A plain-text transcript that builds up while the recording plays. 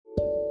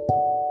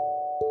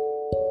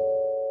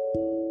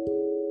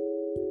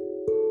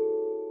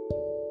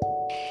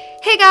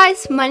Hey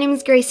guys, my name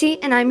is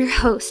Gracie and I'm your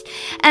host,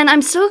 and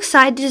I'm so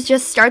excited to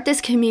just start this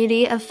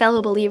community of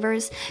fellow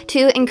believers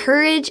to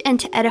encourage and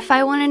to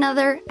edify one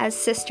another as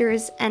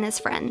sisters and as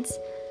friends.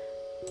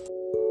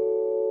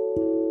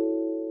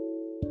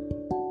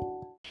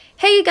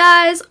 Hey you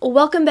guys,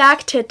 welcome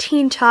back to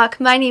Teen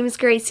Talk. My name is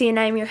Gracie and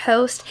I'm your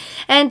host,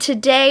 and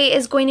today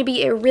is going to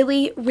be a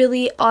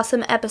really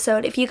awesome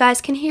episode. If you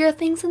guys can hear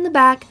things in the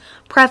back,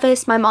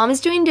 preface, my mom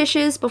is doing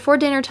dishes before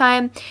dinner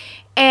time.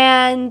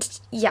 And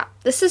yeah,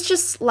 this is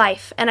just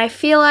life. And I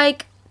feel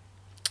like,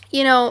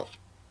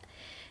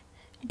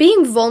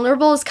 being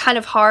vulnerable is kind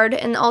of hard.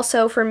 And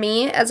also for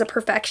me as a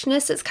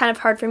perfectionist, it's kind of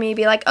hard for me to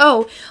be like,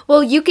 oh,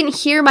 well, you can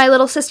hear my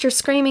little sister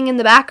screaming in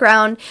the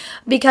background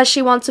because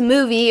she wants a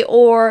movie.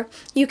 Or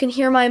you can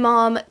hear my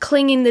mom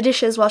cleaning the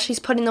dishes while she's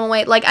putting them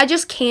away. Like, I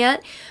just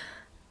can't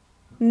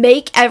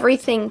make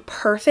everything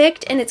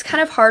perfect. And it's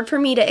kind of hard for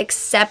me to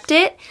accept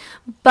it.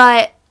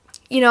 But,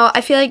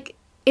 I feel like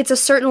it's a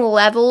certain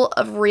level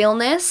of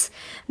realness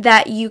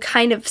that you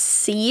kind of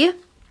see,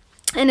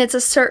 and it's a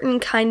certain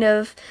kind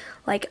of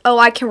like, oh,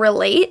 I can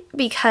relate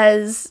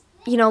because,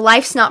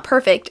 life's not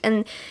perfect,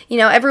 and,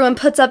 everyone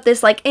puts up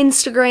this like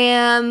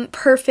Instagram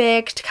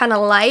perfect kind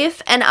of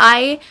life, and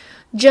I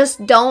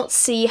just don't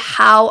see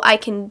how I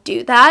can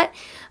do that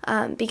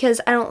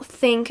because I don't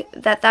think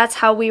that that's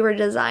how we were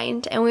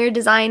designed, and we were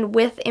designed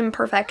with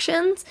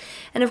imperfections,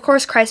 and of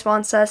course Christ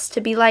wants us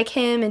to be like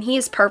him, and he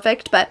is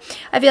perfect, but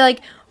I feel like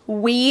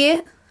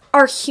we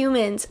are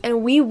humans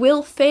and we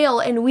will fail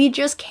and we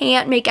just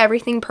can't make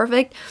everything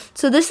perfect.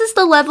 So this is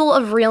the level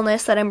of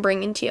realness that I'm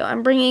bringing to you.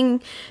 I'm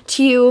bringing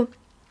to you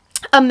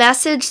a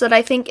message that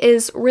I think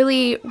is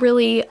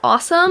really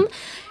awesome,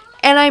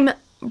 and I'm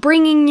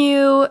bringing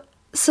you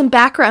some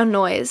background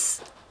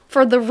noise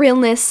for the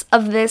realness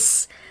of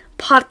this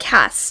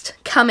podcast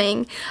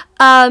coming.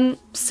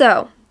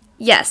 So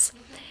yes.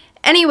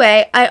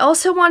 Anyway, I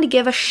also want to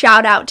give a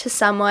shout out to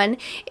someone.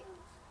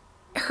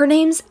 Her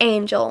name's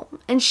Angel,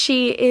 and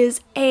she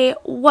is a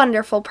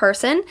wonderful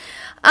person.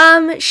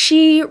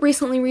 She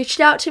recently reached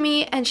out to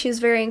me, and she was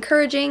very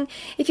encouraging.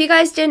 If you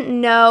guys didn't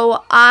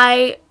know,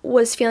 I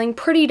was feeling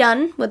pretty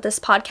done with this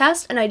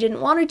podcast, and I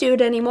didn't want to do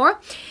it anymore.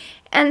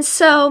 And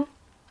so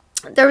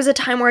there was a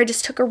time where I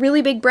just took a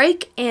really big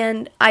break,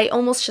 and I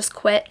almost just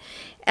quit.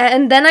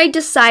 And then I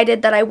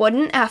decided that I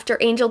wouldn't after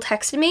Angel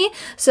texted me.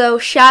 So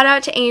shout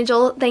out to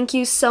Angel. Thank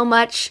you so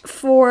much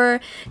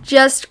for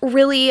just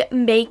really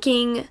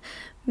making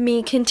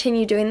me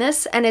continue doing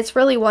this. And it's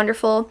really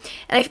wonderful.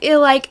 And I feel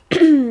like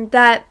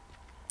that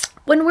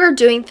when we're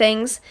doing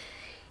things,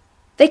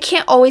 they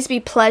can't always be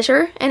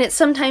pleasure. And it's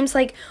sometimes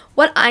like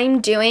what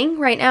I'm doing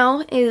right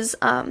now is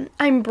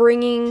I'm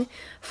bringing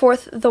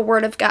forth the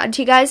word of God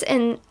to you guys.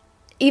 And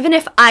even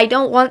if I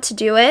don't want to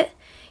do it,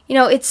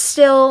 it's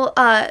still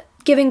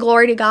giving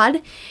glory to God,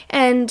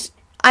 and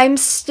I'm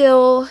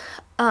still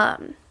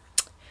trying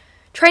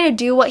to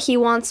do what he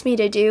wants me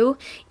to do,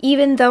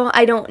 even though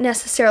I don't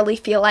necessarily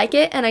feel like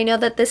it, and I know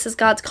that this is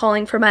God's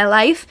calling for my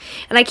life,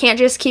 and I can't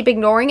just keep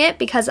ignoring it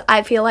because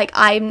I feel like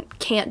I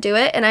can't do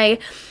it. And I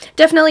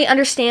definitely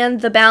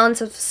understand the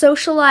balance of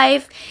social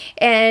life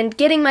and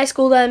getting my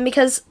school done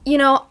because,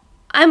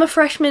 I'm a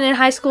freshman in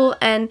high school,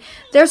 and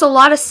there's a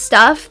lot of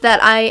stuff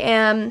that I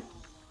am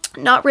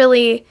not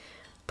really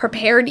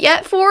prepared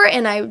yet for,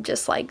 and I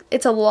just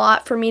it's a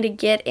lot for me to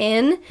get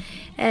in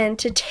and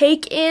to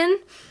take in,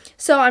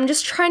 so I'm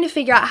just trying to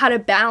figure out how to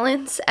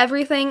balance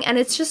everything, and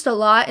it's just a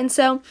lot. And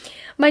so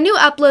my new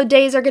upload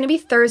days are going to be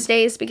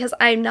Thursdays because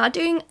I'm not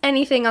doing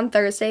anything on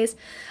Thursdays.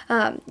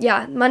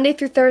 Monday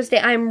through Thursday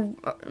I'm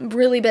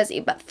really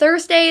busy, but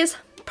Thursdays,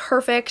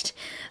 perfect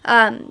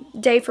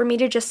day for me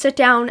to just sit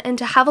down and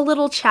to have a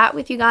little chat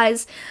with you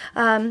guys.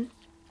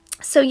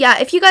 So yeah,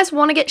 if you guys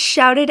want to get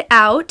shouted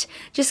out,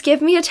 just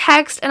give me a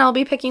text and I'll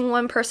be picking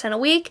one person a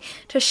week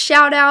to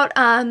shout out.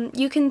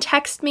 You can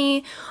text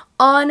me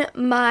on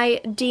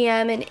my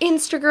DM and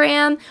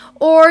Instagram,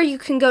 or you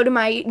can go to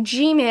my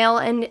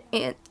Gmail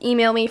and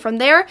email me from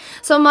there.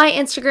 So my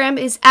Instagram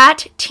is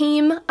at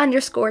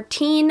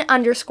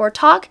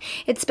team_teen_talk.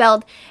 It's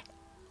spelled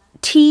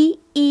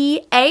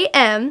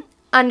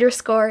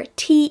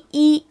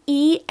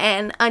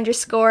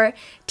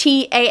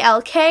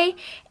TEAM_TEEN_TALK.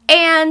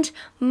 And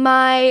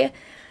my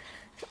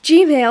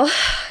Gmail,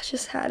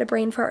 just had a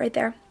brain fart right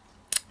there.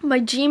 My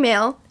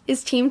Gmail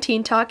is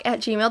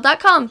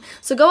teamteentalk@gmail.com.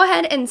 So go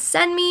ahead and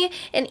send me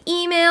an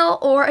email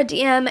or a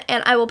DM,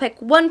 and I will pick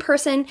one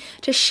person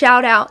to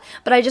shout out.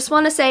 But I just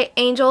want to say,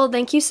 Angel,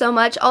 thank you so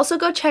much. Also,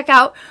 go check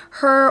out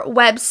her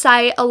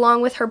website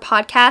along with her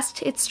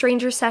podcast. It's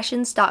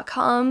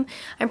strangersessions.com.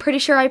 I'm pretty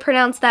sure I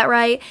pronounced that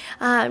right.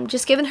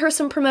 Just giving her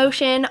some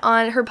promotion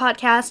on her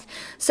podcast.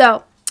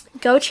 So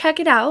go check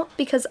it out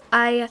because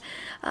I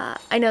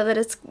know that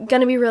it's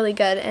going to be really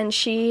good, and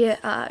she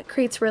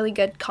creates really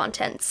good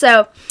content.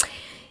 So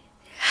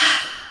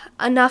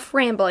enough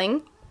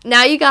rambling.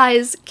 Now you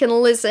guys can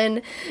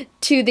listen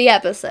to the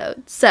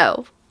episode.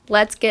 So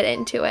let's get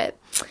into it.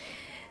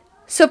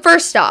 So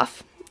first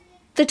off,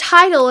 the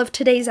title of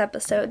today's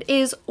episode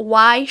is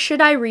Why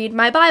Should I Read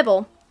My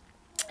Bible?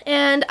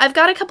 And I've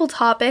got a couple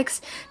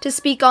topics to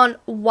speak on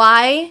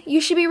why you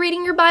should be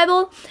reading your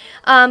Bible,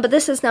 but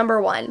this is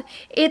number one.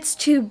 It's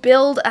to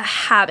build a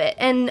habit,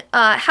 and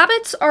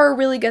habits are a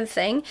really good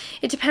thing.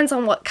 It depends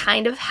on what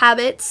kind of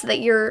habits that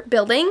you're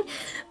building,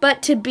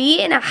 but to be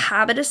in a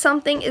habit of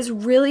something is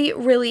really,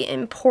 really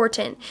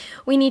important.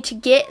 We need to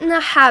get in the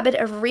habit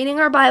of reading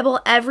our Bible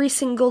every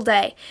single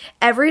day.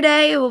 Every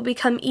day it will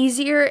become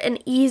easier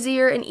and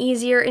easier and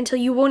easier until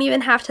you won't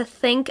even have to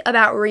think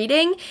about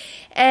reading.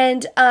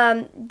 And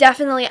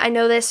definitely, I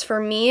know this for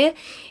me,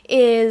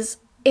 is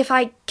if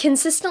I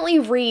consistently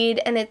read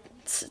and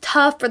it's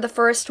tough for the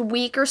first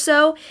week or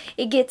so,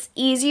 it gets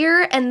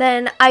easier, and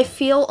then I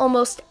feel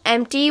almost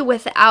empty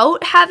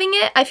without having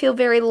it. I feel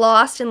very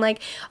lost and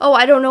like, oh,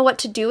 I don't know what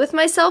to do with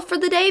myself for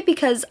the day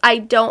because I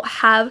don't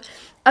have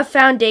a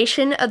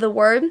foundation of the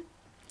Word.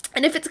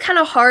 And if it's kind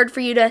of hard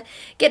for you to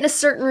get in a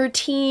certain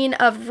routine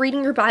of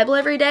reading your Bible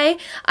every day,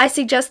 I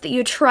suggest that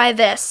you try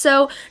this.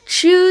 So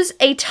choose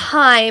a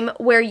time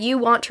where you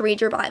want to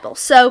read your Bible.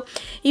 So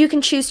you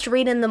can choose to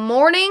read in the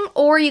morning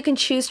or you can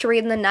choose to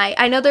read in the night.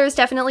 I know there was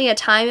definitely a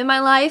time in my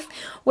life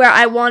where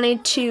I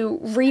wanted to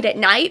read at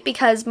night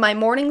because my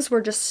mornings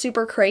were just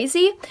super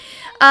crazy.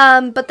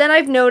 But then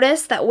I've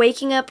noticed that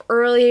waking up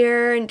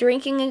earlier and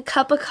drinking a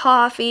cup of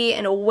coffee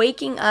and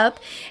waking up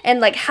and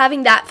like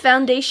having that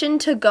foundation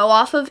to go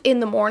off of in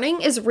the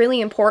morning is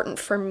really important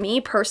for me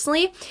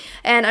personally.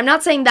 And I'm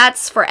not saying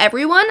that's for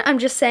everyone. I'm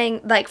just saying,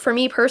 like, for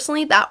me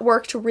personally, that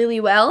worked really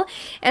well.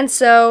 And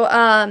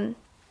so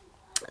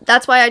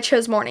that's why I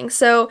chose morning.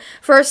 So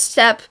first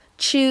step,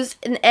 choose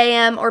an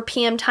AM or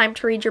PM time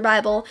to read your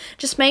Bible.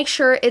 Just make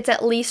sure it's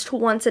at least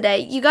once a day.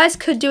 You guys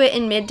could do it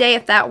in midday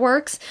if that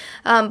works,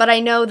 but I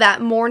know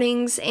that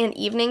mornings and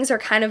evenings are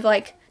kind of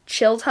like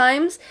chill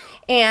times,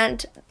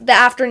 and the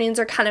afternoons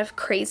are kind of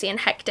crazy and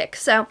hectic.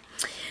 So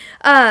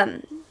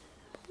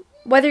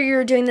whether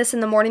you're doing this in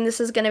the morning, this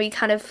is going to be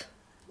kind of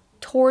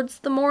towards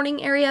the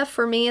morning area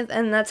for me,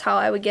 and that's how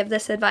I would give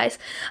this advice.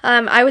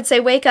 I would say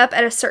wake up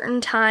at a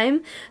certain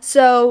time.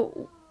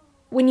 So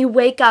when you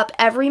wake up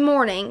every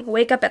morning,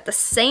 wake up at the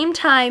same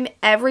time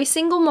every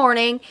single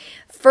morning.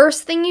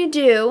 First thing you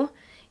do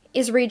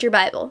is read your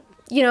Bible.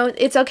 You know,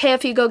 it's okay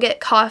if you go get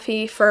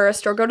coffee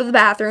first or go to the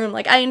bathroom.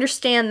 Like, I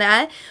understand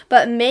that.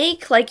 But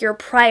make, like, your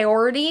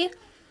priority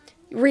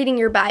reading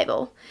your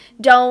Bible.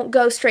 Don't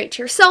go straight to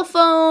your cell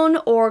phone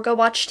or go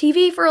watch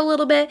TV for a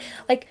little bit.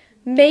 Like,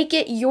 make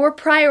it your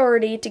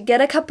priority to get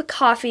a cup of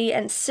coffee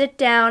and sit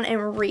down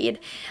and read.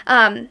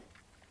 And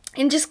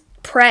just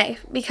pray,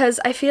 because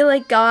I feel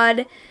like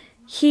God,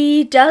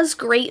 He does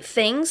great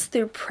things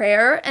through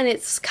prayer, and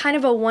it's kind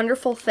of a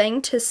wonderful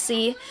thing to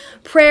see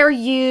prayer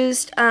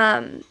used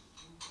in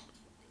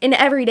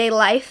everyday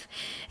life.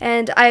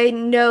 And I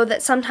know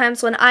that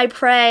sometimes when I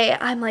pray,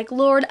 I'm like,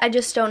 Lord, I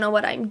just don't know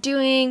what I'm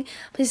doing.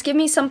 Please give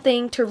me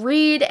something to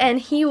read, and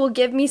He will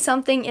give me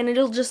something, and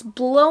it'll just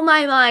blow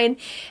my mind,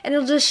 and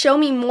it'll just show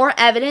me more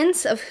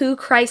evidence of who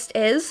Christ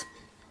is.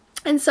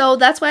 And so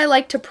that's why I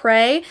like to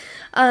pray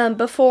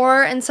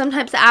before and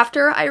sometimes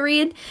after I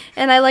read,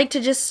 and I like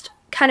to just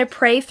kind of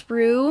pray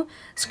through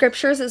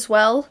scriptures as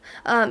well.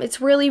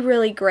 It's really,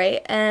 really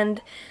great.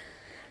 And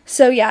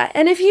so, yeah,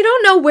 and if you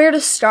don't know where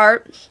to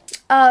start,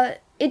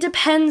 it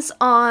depends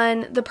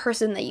on the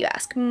person that you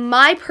ask.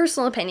 My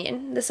personal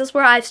opinion, this is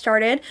where I've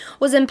started,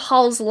 was in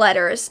Paul's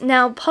letters.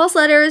 Now, Paul's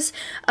letters,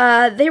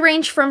 they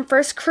range from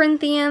 1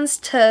 Corinthians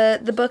to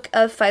the book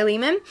of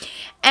Philemon,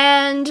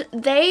 and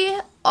they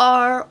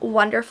are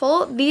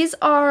wonderful. These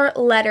are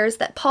letters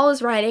that Paul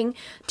is writing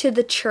to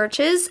the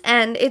churches,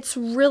 and it's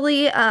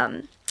really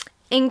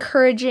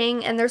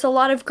encouraging, and there's a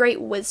lot of great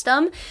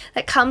wisdom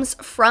that comes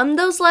from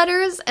those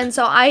letters, and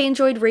so I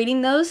enjoyed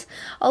reading those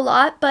a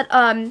lot. But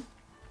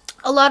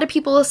a lot of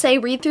people will say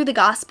read through the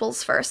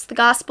Gospels first. The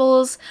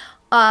Gospels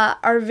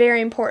are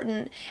very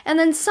important. And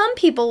then some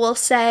people will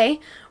say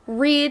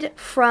read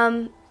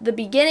from the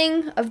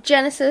beginning of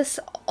Genesis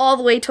all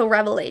the way till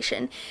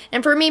Revelation.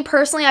 And for me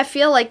personally, I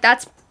feel like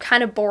that's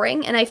kind of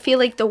boring, and I feel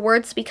like the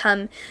words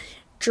become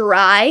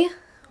dry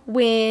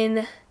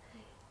when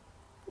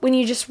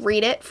you just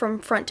read it from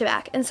front to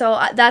back. And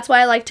so that's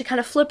why I like to kind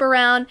of flip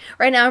around.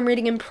 Right now I'm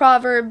reading in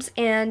Proverbs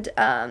and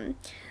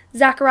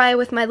Zechariah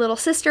with my little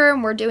sister,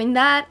 and we're doing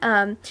that.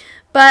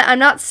 But I'm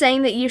not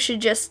saying that you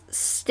should just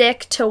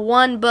stick to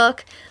one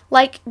book.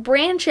 Like,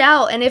 branch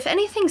out, and if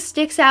anything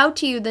sticks out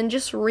to you, then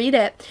just read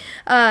it.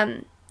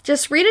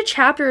 Just read a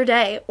chapter a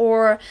day,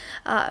 or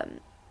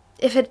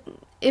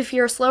if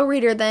you're a slow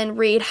reader, then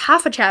read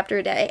half a chapter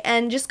a day,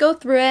 and just go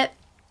through it.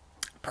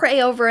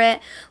 Pray over it.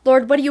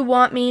 Lord, what do you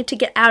want me to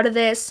get out of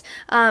this?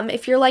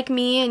 If you're like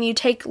me and you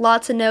take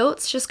lots of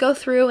notes, just go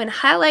through and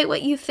highlight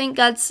what you think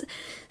God's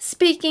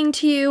speaking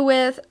to you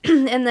with,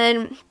 and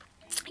then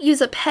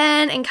use a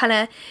pen and kind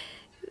of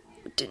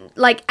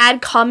like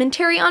add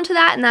commentary onto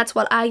that. And that's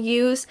what I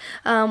use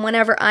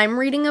whenever I'm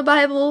reading a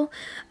Bible.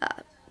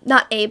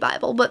 Not a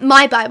Bible, but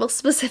my Bible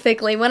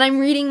specifically. When I'm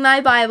reading my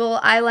Bible,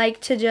 I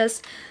like to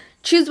just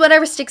choose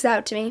whatever sticks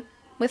out to me.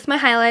 with my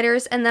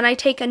highlighters, and then I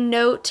take a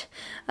note,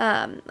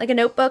 like a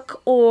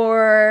notebook,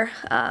 or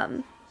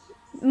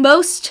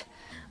most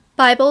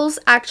Bibles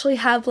actually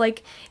have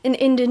like an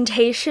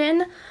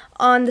indentation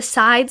on the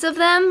sides of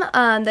them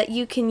that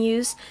you can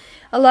use.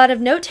 A lot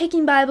of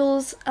note-taking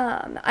Bibles,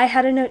 I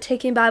had a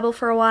note-taking Bible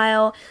for a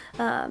while,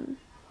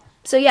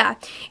 so yeah,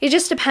 it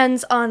just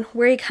depends on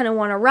where you kind of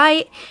want to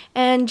write,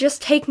 and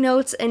just take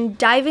notes and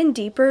dive in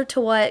deeper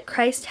to what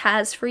Christ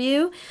has for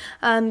you,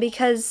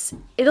 because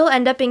it'll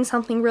end up being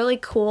something really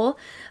cool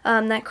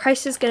that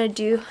Christ is going to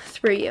do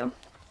through you.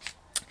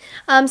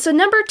 So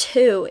number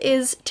 2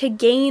 is to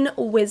gain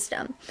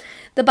wisdom.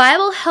 The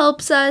Bible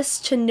helps us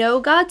to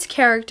know God's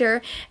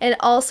character, and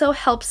also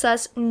helps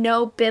us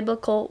know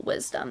biblical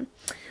wisdom.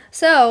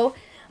 So,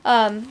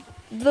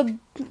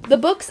 the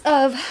books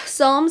of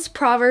Psalms,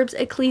 Proverbs,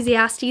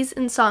 Ecclesiastes,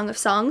 and Song of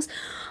Songs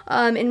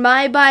in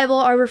my Bible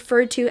are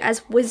referred to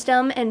as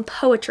wisdom and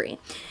poetry.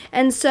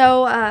 And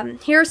so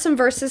here are some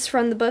verses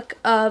from the book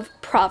of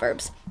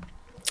Proverbs.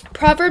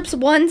 Proverbs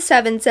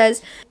 1:7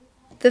 says,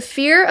 "The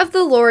fear of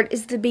the Lord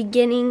is the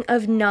beginning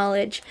of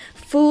knowledge.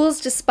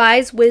 Fools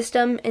despise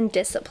wisdom and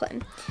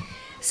discipline."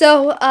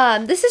 So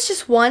this is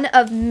just one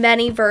of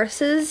many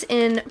verses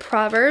in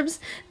Proverbs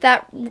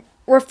that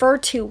refer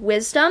to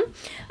wisdom.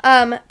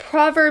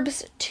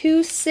 Proverbs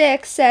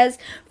 2:6 says,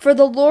 "For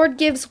the Lord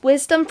gives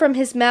wisdom from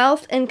his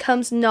mouth, and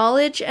comes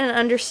knowledge and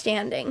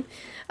understanding."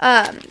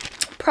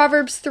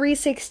 Proverbs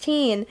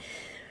 3:16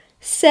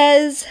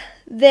 says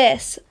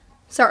this.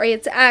 Sorry,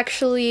 it's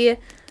actually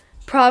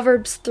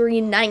Proverbs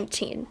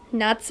 3:19,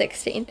 not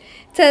 16.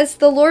 It says,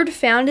 "The Lord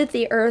founded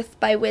the earth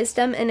by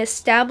wisdom, and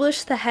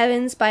established the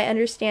heavens by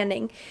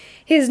understanding.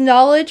 His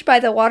knowledge by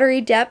the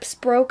watery depths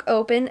broke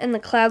open, and the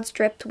clouds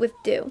dripped with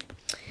dew."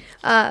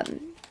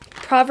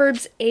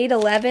 Proverbs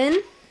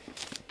 8:11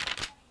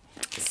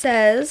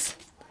 says,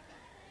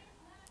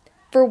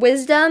 "For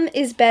wisdom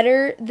is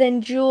better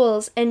than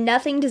jewels, and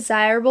nothing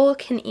desirable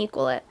can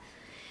equal it."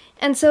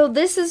 And so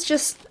this is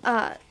just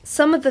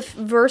some of the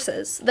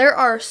verses. There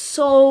are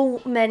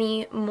so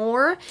many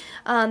more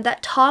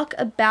that talk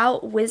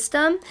about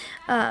wisdom,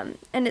 and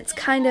it's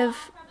kind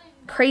of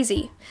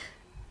crazy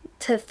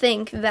to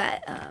think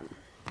that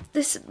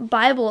this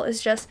Bible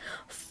is just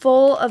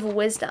full of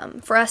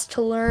wisdom for us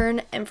to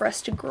learn and for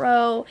us to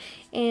grow,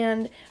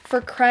 and for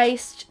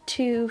Christ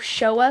to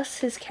show us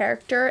his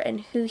character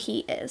and who he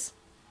is.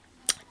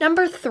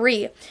 Number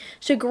 3,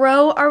 to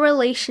grow our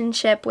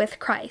relationship with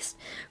Christ.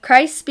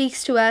 Christ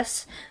speaks to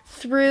us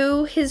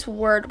through his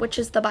word, which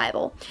is the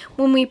Bible.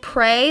 When we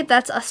pray,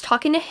 that's us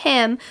talking to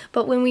him,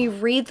 but when we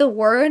read the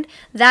word,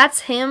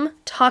 that's him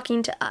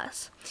talking to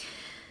us.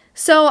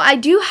 So I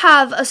do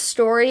have a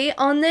story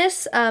on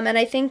this, and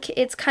I think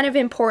it's kind of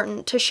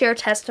important to share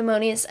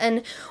testimonies.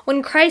 And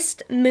when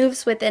Christ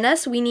moves within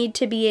us, we need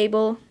to be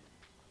able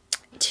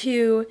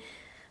to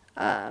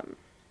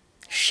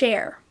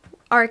share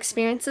our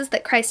experiences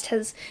that Christ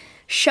has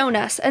shown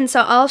us. And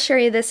so I'll share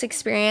you this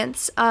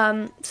experience.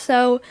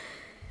 So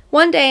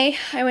one day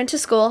I went to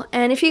school,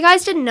 and if you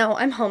guys didn't know,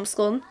 I'm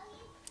homeschooled,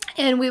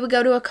 and we would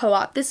go to a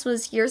co-op. This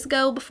was years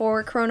ago,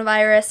 before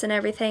coronavirus and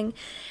everything,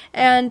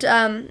 and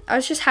I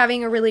was just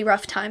having a really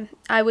rough time.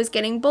 I was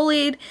getting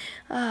bullied,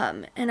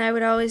 and I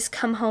would always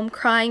come home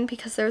crying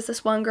because there was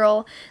this one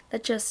girl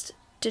that just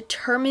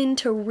determined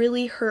to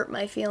really hurt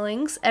my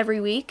feelings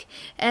every week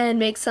and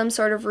make some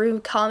sort of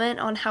rude comment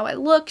on how I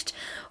looked,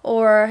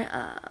 or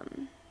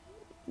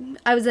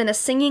I was in a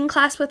singing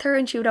class with her,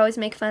 and she would always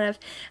make fun of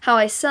how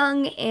I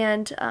sung,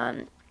 and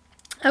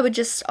I would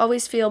just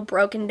always feel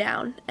broken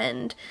down,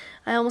 and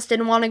I almost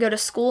didn't want to go to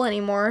school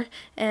anymore,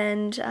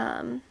 and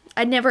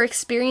I'd never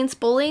experienced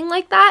bullying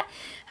like that,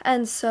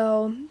 and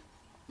so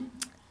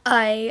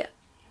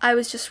I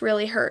was just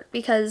really hurt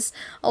because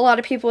a lot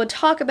of people would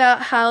talk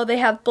about how they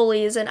have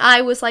bullies, and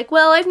I was like,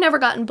 well, I've never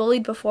gotten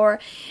bullied before.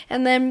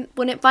 And then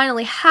when it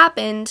finally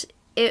happened,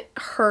 it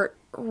hurt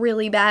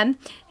really bad,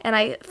 and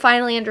I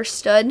finally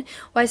understood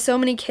why so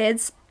many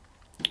kids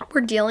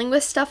were dealing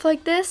with stuff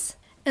like this.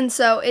 And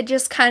so it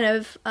just kind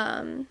of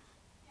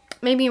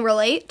made me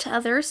relate to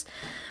others.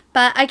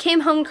 But I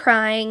came home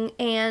crying,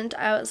 and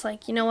I was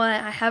like, you know what,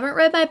 I haven't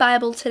read my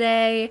Bible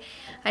today.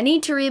 I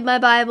need to read my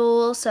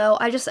Bible, so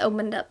I just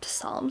opened up to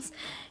Psalms.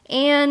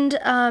 And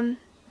I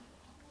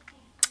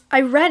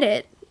read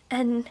it,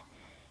 and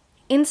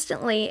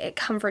instantly it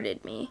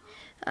comforted me.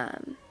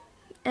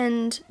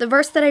 And the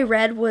verse that I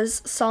read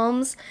was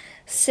Psalms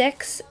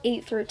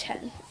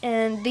 6:8-10.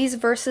 And these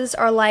verses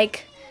are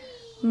like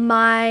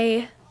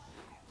when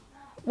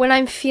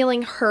I'm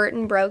feeling hurt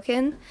and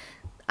broken,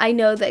 I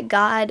know that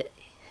God,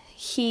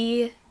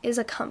 he is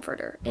a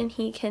comforter, and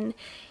he can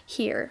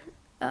hear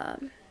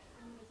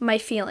my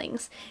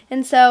feelings.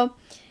 And so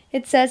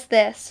it says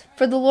this: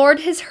 "For the Lord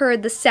has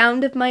heard the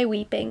sound of my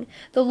weeping.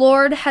 The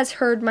Lord has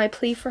heard my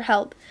plea for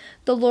help.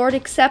 The Lord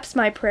accepts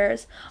my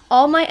prayers.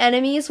 All my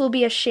enemies will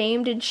be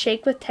ashamed and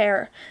shake with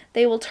terror.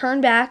 They will turn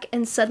back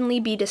and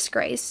suddenly be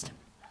disgraced."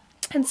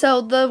 And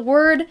so the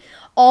word,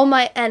 all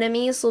my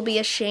enemies will be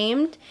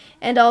ashamed,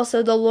 and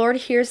also the Lord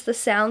hears the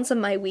sounds of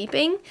my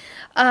weeping.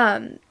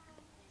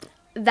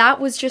 That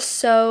was just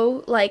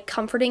so, like,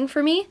 comforting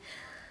for me.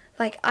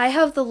 Like, I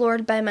have the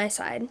Lord by my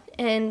side,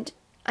 and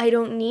I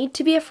don't need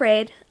to be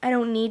afraid. I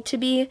don't need to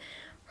be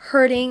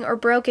hurting or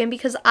broken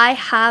because I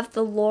have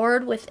the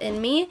Lord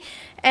within me,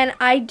 and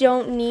I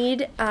don't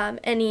need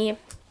any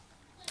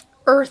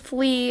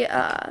earthly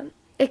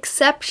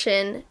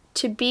exception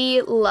to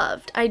be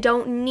loved. I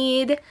don't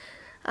need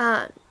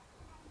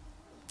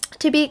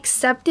to be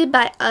accepted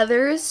by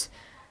others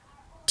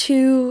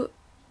to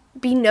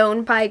be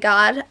known by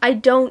God. I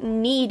don't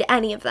need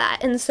any of that.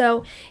 And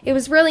so it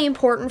was really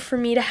important for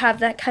me to have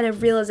that kind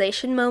of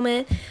realization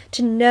moment,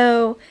 to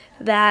know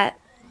that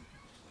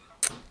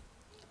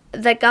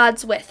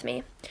God's with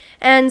me.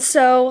 And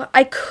so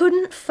I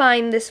couldn't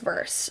find this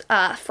verse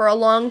for a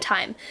long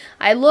time.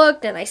 I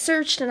looked and I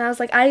searched and I was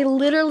like, I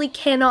literally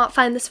cannot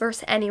find this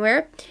verse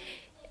anywhere.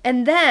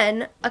 And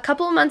then a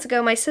couple of months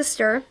ago, my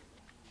sister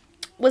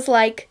was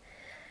like,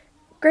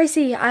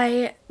 Gracie,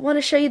 I want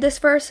to show you this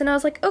verse. And I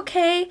was like,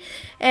 okay.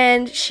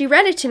 And she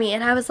read it to me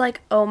and I was like,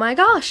 oh my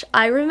gosh,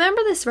 I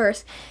remember this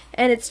verse.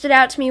 And it stood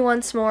out to me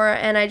once more,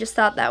 and I just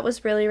thought that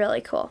was really,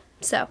 really cool.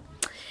 So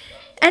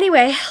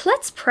anyway,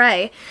 let's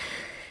pray.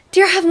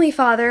 Dear Heavenly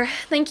Father,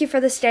 thank you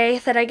for this day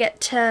that I get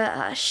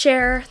to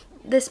share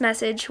this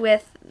message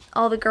with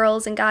all the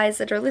girls and guys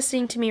that are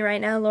listening to me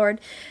right now,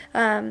 Lord.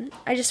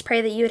 I just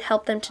pray that you would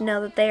help them to know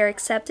that they are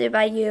accepted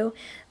by you,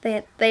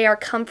 that they are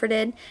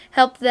comforted.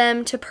 Help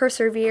them to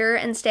persevere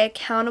and stay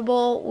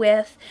accountable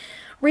with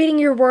reading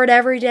your word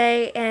every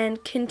day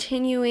and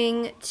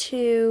continuing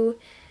to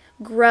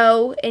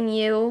grow in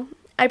you.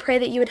 I pray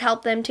that you would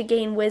help them to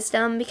gain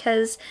wisdom,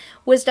 because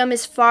wisdom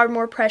is far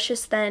more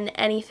precious than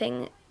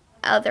anything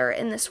other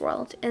in this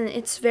world, and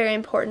it's very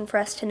important for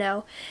us to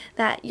know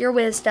that your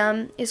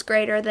wisdom is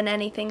greater than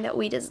anything that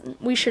we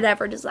should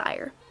ever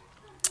desire.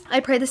 I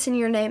pray this in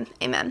your name.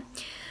 Amen.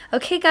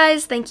 Okay,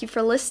 guys, thank you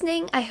for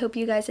listening. I hope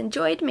you guys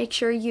enjoyed. Make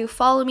sure you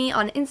follow me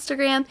on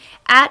Instagram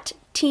at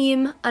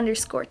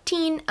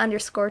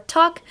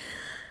team_teen_talk.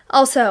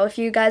 Also, if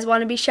you guys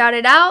want to be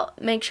shouted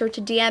out, make sure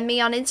to DM me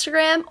on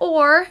Instagram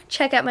or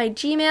check out my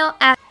Gmail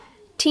at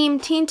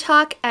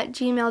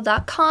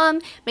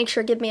teamteentalk@gmail.com. Make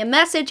sure to give me a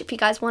message if you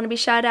guys want to be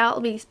shouted out.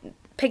 I'll be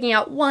picking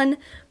out one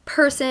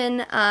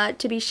person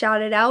to be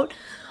shouted out.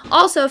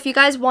 Also, if you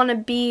guys want to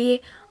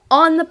be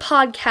on the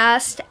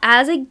podcast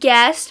as a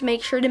guest,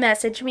 make sure to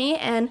message me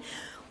and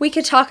we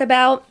could talk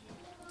about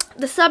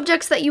the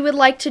subjects that you would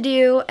like to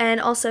do, and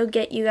also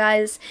get you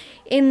guys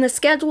in the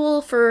schedule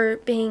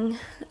for being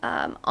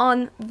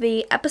on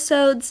the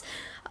episodes.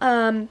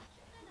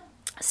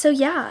 So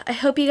yeah, I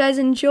hope you guys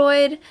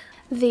enjoyed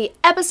the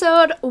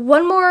episode.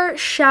 One more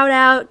shout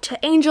out to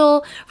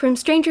Angel from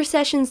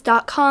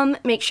strangersessions.com.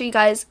 Make sure you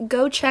guys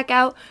go check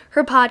out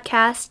her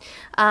podcast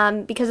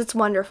because it's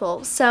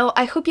wonderful. So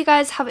I hope you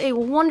guys have a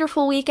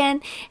wonderful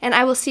weekend, and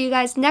I will see you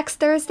guys next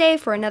Thursday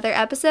for another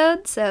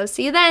episode. So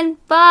see you then.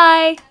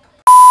 Bye.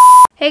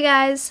 Hey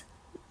guys,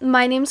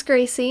 my name's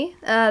Gracie.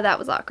 That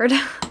was awkward.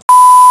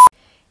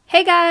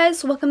 Hey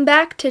guys, welcome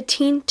back to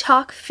Teen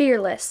Talk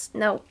Fearless.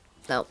 No,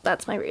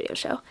 that's my radio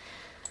show.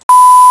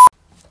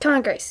 Come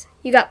on, Grace.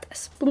 You got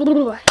this.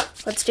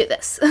 Let's do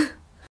this.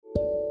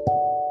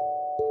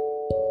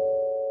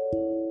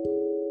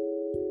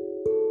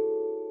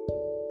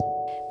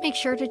 Make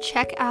sure to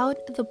check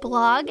out the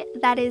blog.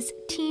 That is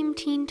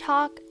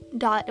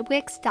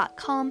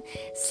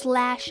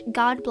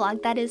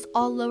teamteentalk.wix.com/godblog. That is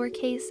all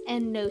lowercase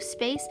and no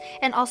space.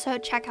 And also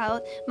check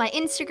out my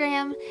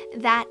Instagram.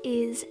 That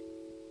is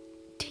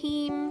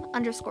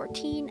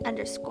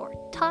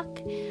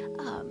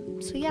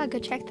team_teen_talk. So yeah, go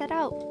check that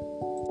out.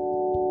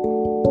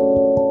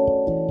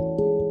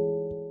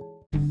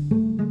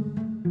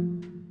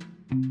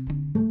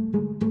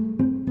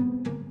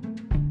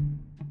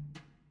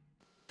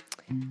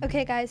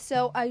 Okay guys,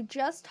 so I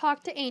just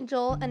talked to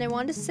Angel and I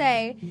wanted to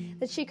say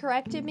that she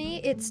corrected me.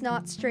 It's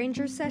not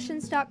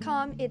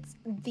strangersessions.com, it's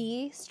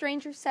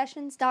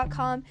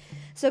thestrangersessions.com.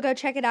 So go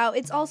check it out.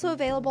 It's also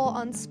available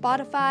on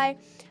Spotify,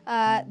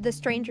 The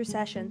Stranger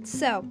Sessions.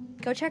 So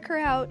go check her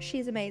out.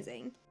 She's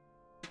amazing.